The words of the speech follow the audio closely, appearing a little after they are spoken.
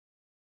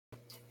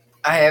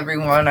Hi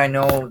everyone, I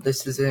know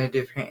this is in a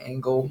different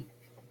angle,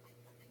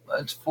 but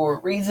it's for a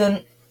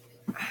reason.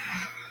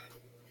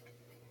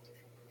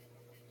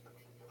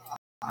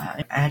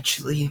 I'm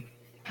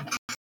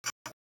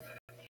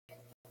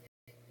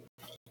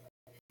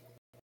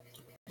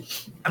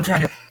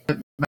trying to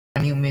put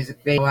my new music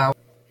video out.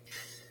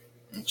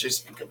 It's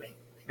just becoming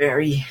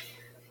very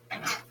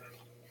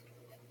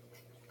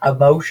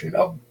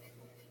emotional.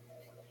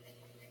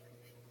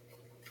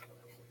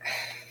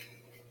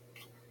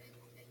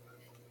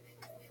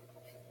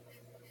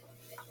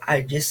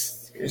 I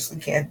just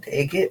seriously can't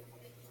take it.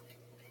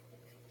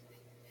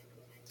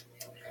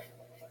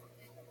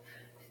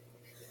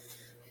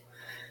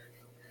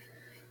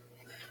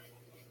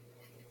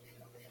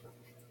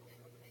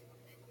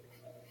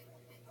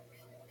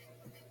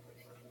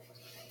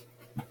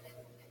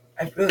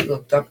 I really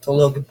looked up to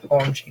Logan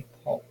Paul and Jake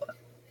Paul, but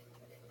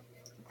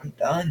I'm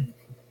done.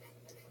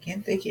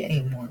 Can't take it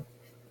anymore.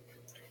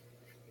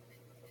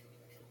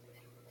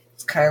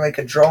 It's kind of like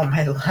a draw in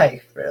my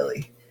life,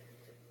 really.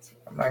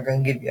 I'm not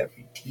going to give you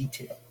every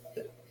detail of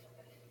it.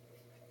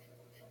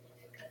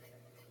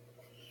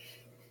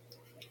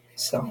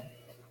 So,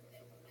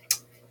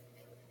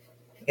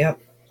 yep.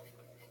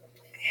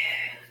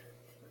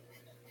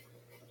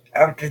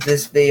 After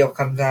this video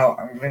comes out,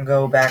 I'm going to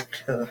go back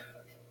to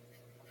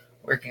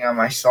working on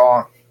my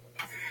song.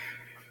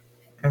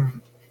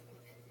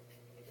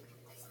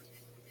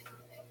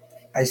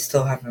 I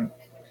still haven't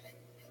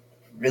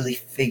really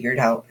figured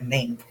out a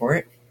name for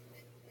it.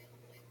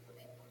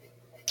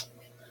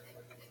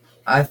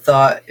 I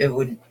thought it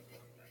would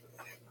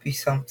be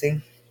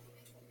something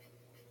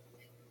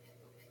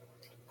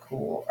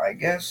cool, I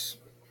guess.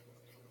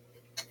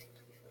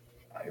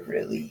 I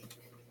really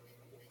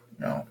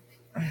don't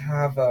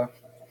have a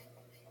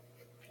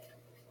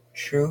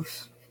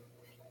truth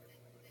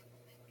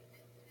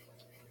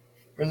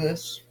for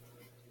this.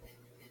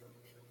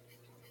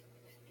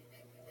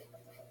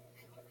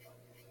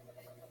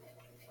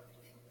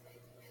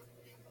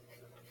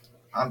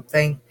 I'm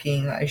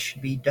thinking I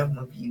should be done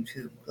with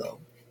YouTube, though.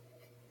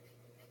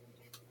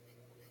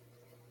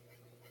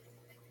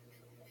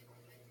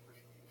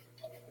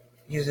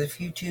 Because if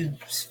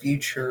YouTube's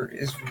future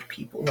is with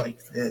people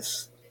like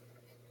this,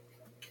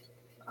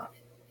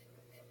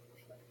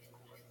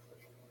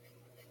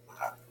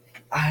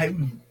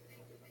 I'm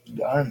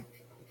done.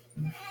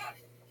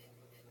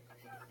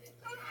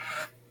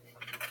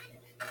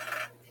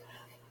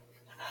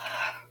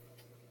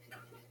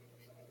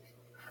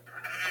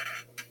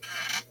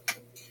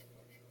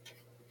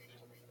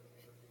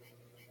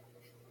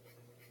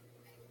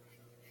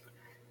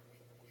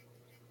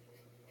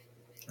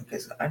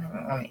 Because I don't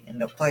want to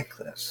end up like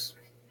this.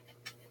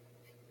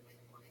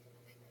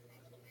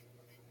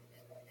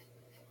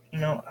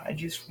 I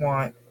just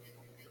want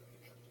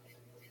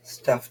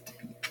stuff to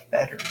be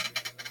better.